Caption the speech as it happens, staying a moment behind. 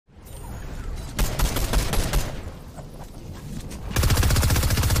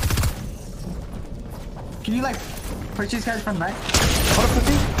Can you like push these guys from the back? Hold up,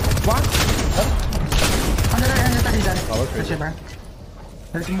 pussy. What? 130 dead. Oh, that's crazy. Shit, bro.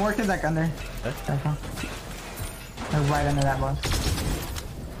 There's more kids like under. Okay. They're right under that boss.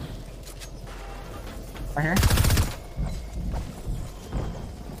 Right here.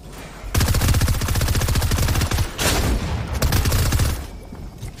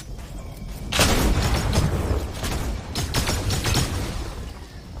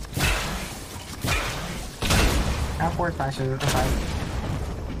 I have 4 flashes with the 5.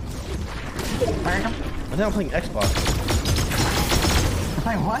 Right, come. I think I'm playing Xbox. You're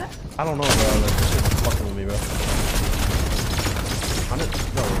playing what? I don't know, bro. Like, this shit's fucking with me, bro. No.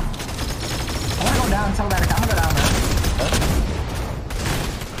 I wanna go down so bad. I'm gonna go down, bro.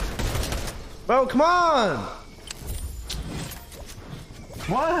 Bro, come on!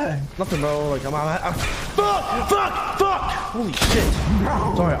 What? Nothing, bro. Like, I'm fuck! Holy shit.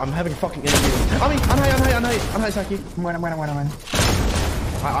 Bro. Sorry, I'm having a fucking interview. I mean, I'm high, Saki. I'm winning.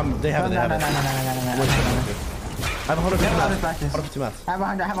 They have it. No. I have 150 math. I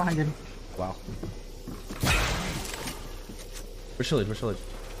have 100. Wow. We're chilling. I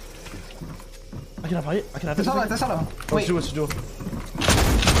can have it. There's solo. Wait. Let's do it.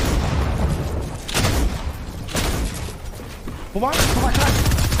 Come on.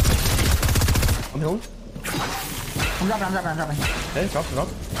 I'm healing. I'm dropping. Okay, drop. I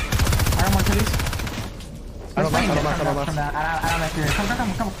don't want to these. I don't know. I don't like you. Come.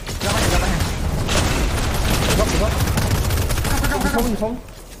 Drop right here. Come.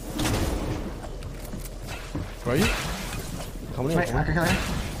 Where are you? Coming in. Wait, I can kill him.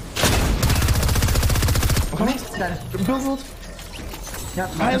 I'm coming. Dead. Build. Yep.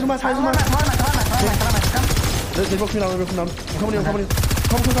 High as a match. Come. They broke me down. I'm coming in. Come.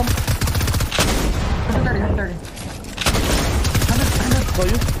 130. 100. Saw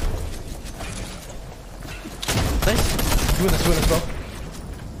you. Nice. You win this, bro.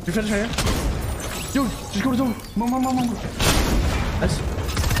 You finish right here. Dude, just go to zone. Move. Nice.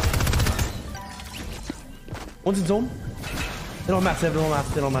 One's in zone. They don't match.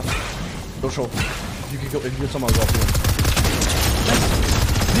 Don't show. If you can go, if you get someone, I'll go up to him. Nice.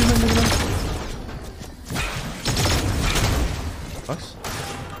 Leave him. Bucks.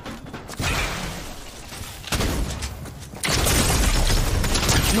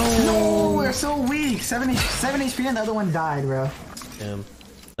 No, we're so weak. 7 HP and the other one died, bro. Damn.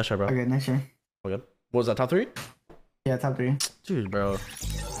 Nice try, bro. Okay, nice try. Oh, good. What was that, top 3? Yeah, top 3. Dude, bro.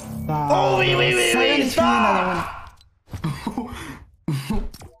 Oh, wait, stop!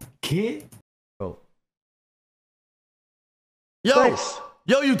 Kid? Oh.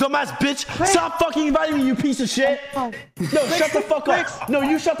 Yo, you dumbass bitch! Stop fucking inviting me, you piece of shit! No, shut the fuck up! No,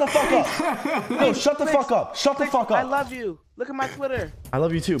 you shut the fuck up! No, shut the fuck up! Shut the fuck up! I love you. Look at my Twitter. I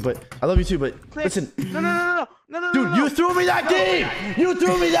love you too, but listen. No. Dude, you threw me that game! You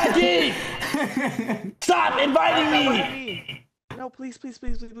threw me that game! Stop inviting me! No, please.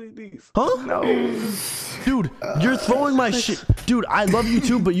 Huh? No. Dude, you're throwing my shit. Dude, I love you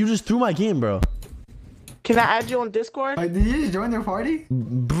too, but you just threw my game, bro. Can I add you on Discord? Did you just join their party?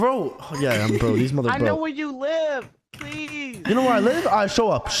 Bro. Yeah, I'm bro. These motherfuckers. I know where you live. Please. You know where I live? Alright, show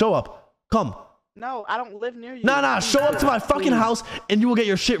up. Come. No, I don't live near you. Nah. Show up to my fucking house and you will get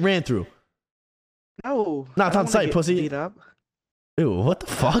your shit ran through. No. Nah, it's on site, pussy. Beat up. Ew, what the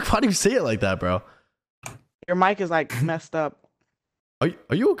fuck? Why do you say it like that, bro? Your mic is like messed up.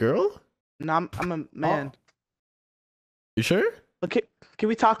 Are you a girl? No, I'm a man. You sure? Okay, can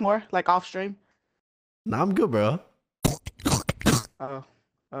we talk more, like off stream? Nah, I'm good, bro. Oh,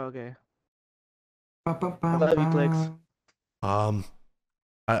 okay. I I love you, Clix.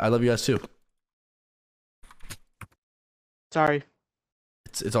 I love you guys too. Sorry.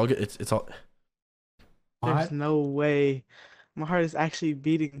 It's all good. It's all. There's no way. My heart is actually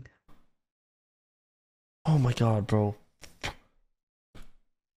beating. Oh my god, bro.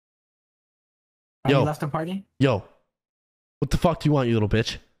 You left the party? Yo. What the fuck do you want, you little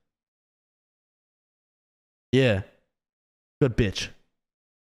bitch? Yeah. Good bitch.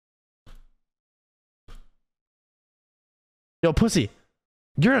 Yo, pussy.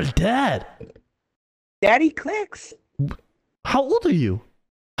 You're a dad. Daddy Clix. How old are you?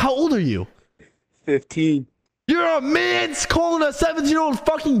 15. You're a man calling a 17-year-old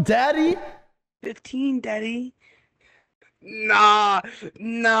fucking daddy? 15, daddy. Nah.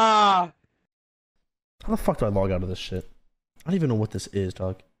 How the fuck do I log out of this shit? I don't even know what this is,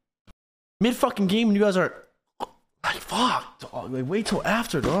 dog. Mid fucking game and you guys are like, fuck, dog. Like, wait till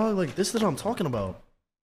after, dog. Like, this is what I'm talking about.